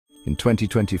In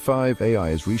 2025, AI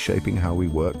is reshaping how we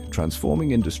work,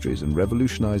 transforming industries and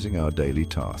revolutionizing our daily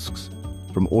tasks.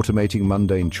 From automating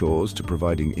mundane chores to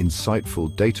providing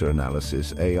insightful data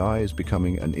analysis, AI is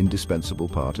becoming an indispensable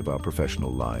part of our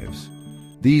professional lives.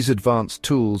 These advanced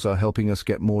tools are helping us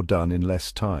get more done in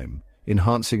less time,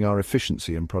 enhancing our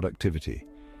efficiency and productivity.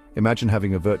 Imagine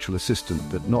having a virtual assistant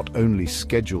that not only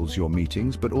schedules your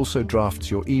meetings, but also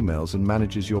drafts your emails and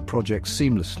manages your projects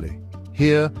seamlessly.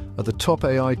 Here are the top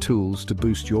AI tools to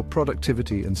boost your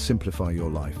productivity and simplify your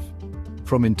life.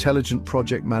 From intelligent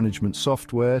project management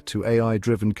software to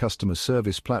AI-driven customer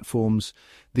service platforms,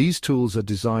 these tools are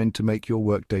designed to make your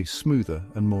workday smoother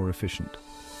and more efficient.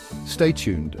 Stay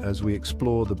tuned as we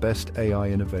explore the best AI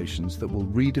innovations that will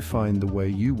redefine the way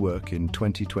you work in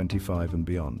 2025 and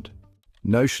beyond.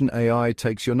 Notion AI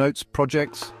takes your notes,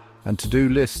 projects, and to-do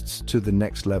lists to the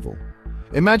next level.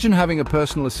 Imagine having a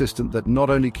personal assistant that not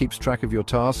only keeps track of your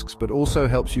tasks, but also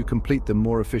helps you complete them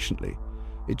more efficiently.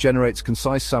 It generates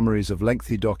concise summaries of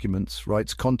lengthy documents,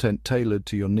 writes content tailored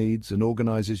to your needs, and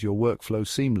organizes your workflow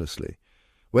seamlessly.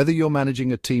 Whether you're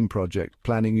managing a team project,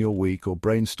 planning your week, or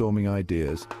brainstorming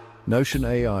ideas, Notion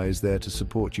AI is there to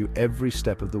support you every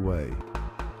step of the way.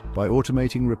 By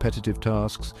automating repetitive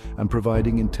tasks and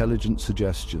providing intelligent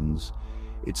suggestions,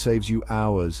 it saves you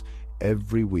hours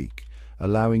every week,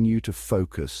 allowing you to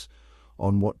focus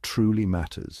on what truly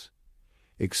matters.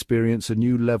 Experience a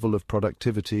new level of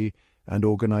productivity and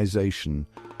organization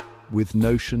with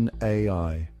Notion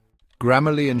AI.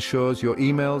 Grammarly ensures your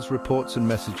emails, reports, and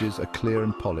messages are clear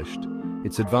and polished.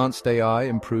 Its advanced AI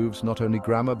improves not only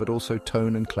grammar but also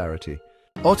tone and clarity.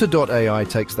 Otter.ai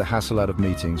takes the hassle out of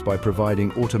meetings by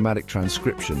providing automatic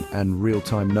transcription and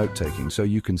real-time note-taking so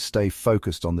you can stay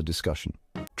focused on the discussion.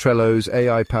 Trello's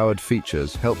AI-powered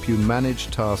features help you manage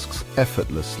tasks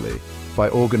effortlessly by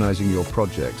organizing your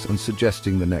projects and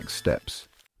suggesting the next steps.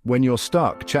 When you're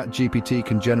stuck, ChatGPT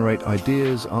can generate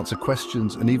ideas, answer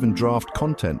questions, and even draft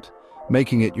content,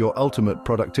 making it your ultimate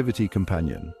productivity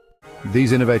companion.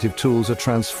 These innovative tools are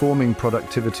transforming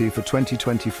productivity for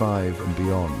 2025 and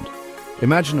beyond.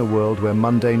 Imagine a world where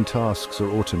mundane tasks are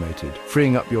automated,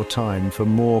 freeing up your time for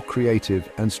more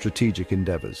creative and strategic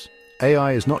endeavors.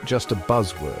 AI is not just a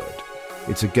buzzword.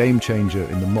 It's a game changer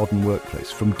in the modern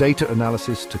workplace. From data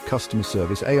analysis to customer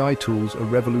service, AI tools are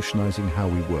revolutionizing how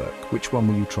we work. Which one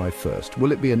will you try first?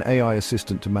 Will it be an AI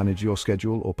assistant to manage your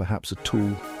schedule, or perhaps a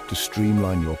tool to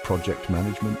streamline your project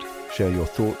management? Share your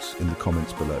thoughts in the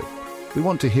comments below. We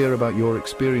want to hear about your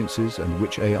experiences and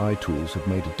which AI tools have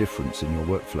made a difference in your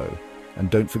workflow. And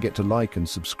don't forget to like and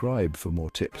subscribe for more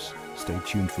tips. Stay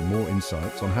tuned for more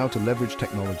insights on how to leverage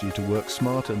technology to work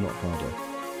smarter, not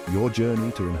harder. Your journey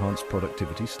to enhanced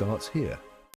productivity starts here.